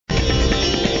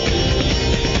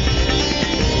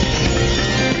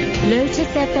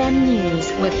Lotus FM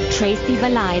News with Tracy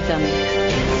Valaydham.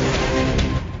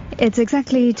 It's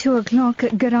exactly 2 o'clock.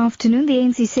 Good afternoon. The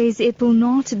ANC says it will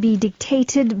not be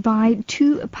dictated by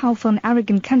two powerful and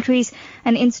arrogant countries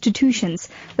and institutions.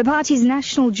 The party's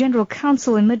National General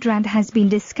Council in Midrand has been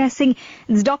discussing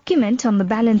its document on the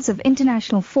balance of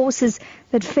international forces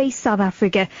that face South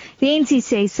Africa. The ANC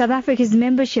says South Africa's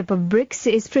membership of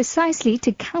BRICS is precisely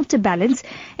to counterbalance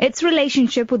its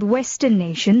relationship with Western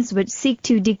nations which seek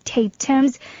to dictate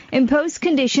terms, impose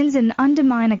conditions and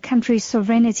undermine a country's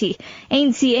sovereignty.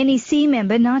 ANC NEC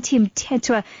member Nathi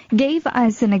Mthethwa gave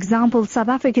as an example South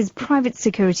Africa's private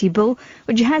security bill,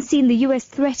 which has seen the US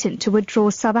threaten to withdraw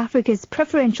South Africa's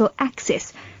preferential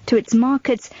access to its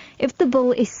markets if the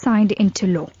bill is signed into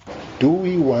law. Do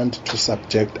we want to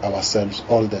subject ourselves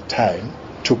all the time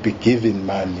to be given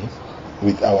money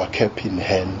with our cap in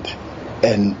hand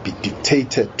and be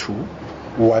dictated to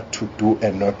what to do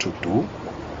and not to do,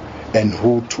 and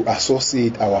who to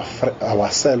associate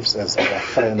ourselves as our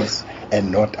friends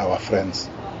and not our friends?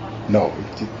 No,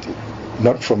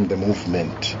 not from the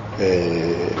movement,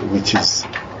 which is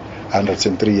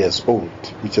 103 years old,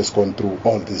 which has gone through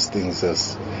all these things,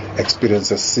 as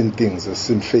experiences, seen things, has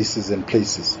seen faces and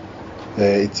places.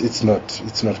 It's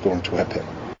not going to happen.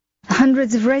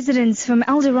 Hundreds of residents from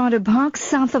Eldorado Park,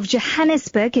 south of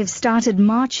Johannesburg, have started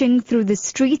marching through the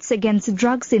streets against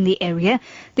drugs in the area.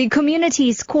 The community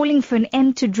is calling for an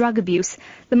end to drug abuse.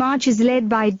 The march is led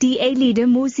by DA leader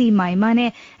Muzi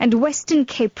Maimane and Western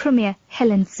Cape Premier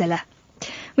Helen Siller.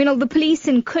 Meanwhile, the police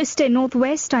in Kuste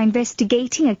Northwest are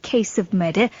investigating a case of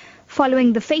murder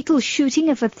following the fatal shooting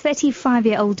of a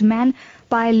 35-year-old man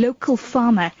by a local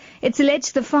farmer. It's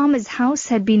alleged the farmer's house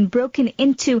had been broken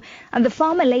into and the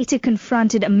farmer later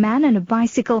confronted a man on a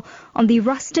bicycle on the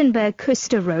Rustenburg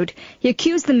Kuste Road. He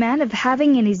accused the man of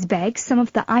having in his bag some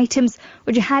of the items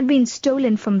which had been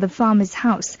stolen from the farmer's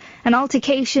house. An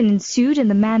altercation ensued and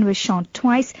the man was shot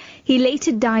twice. He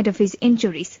later died of his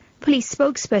injuries. Police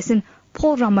spokesperson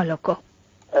Paul Ramaloko.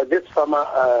 This farmer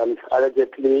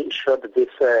allegedly shot this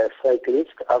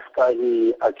cyclist after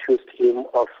he accused him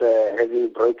of having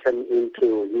broken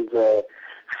into his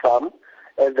farm.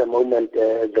 At the moment,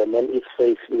 the man is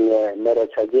facing murder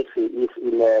charges. He is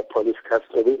in police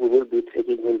custody. We will be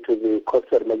taking him to the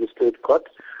Coastal Magistrate Court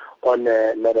on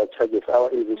murder charges.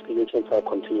 Our investigations are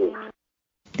continuing.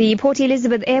 The Port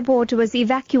Elizabeth Airport was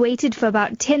evacuated for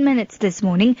about 10 minutes this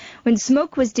morning when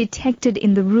smoke was detected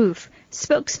in the roof.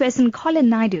 Spokesperson Colin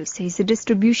Naidu says the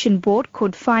distribution board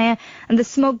caught fire and the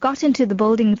smoke got into the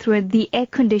building through the air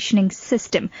conditioning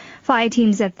system. Fire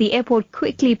teams at the airport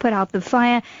quickly put out the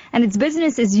fire and it's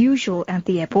business as usual at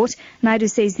the airport. Naidu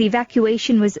says the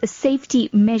evacuation was a safety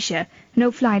measure.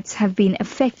 No flights have been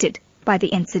affected by the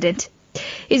incident.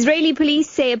 Israeli police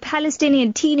say a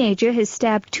Palestinian teenager has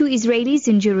stabbed 2 Israelis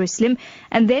in Jerusalem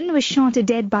and then was shot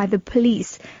dead by the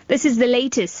police. This is the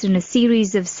latest in a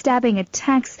series of stabbing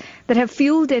attacks that have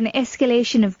fueled an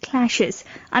escalation of clashes.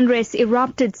 Unrest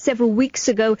erupted several weeks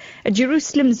ago at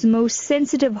Jerusalem's most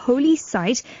sensitive holy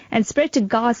site and spread to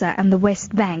Gaza and the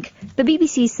West Bank. The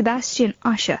BBC's Sebastian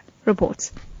Usher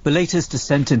reports. The latest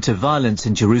descent into violence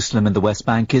in Jerusalem and the West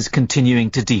Bank is continuing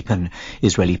to deepen.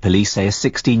 Israeli police say a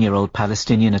 16-year-old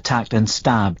Palestinian attacked and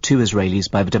stabbed 2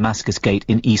 Israelis by the Damascus Gate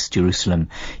in East Jerusalem.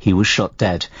 He was shot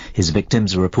dead. His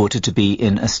victims are reported to be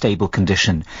in a stable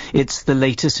condition. It's the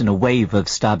latest in a wave of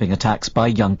stabbing attacks by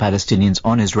young Palestinians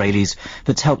on Israelis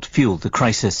that's helped fuel the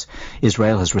crisis.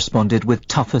 Israel has responded with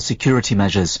tougher security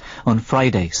measures. On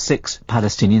Friday, 6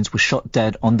 Palestinians were shot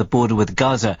dead on the border with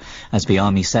Gaza as the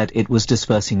army said it was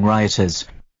dispersing rioters.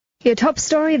 Your top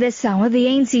story this hour, the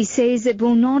ANC says it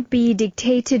will not be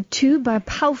dictated to by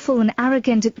powerful and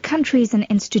arrogant countries and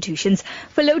institutions.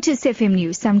 For Lotus FM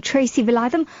News, I'm Tracy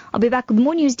Valaydham. I'll be back with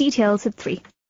more news details at 3.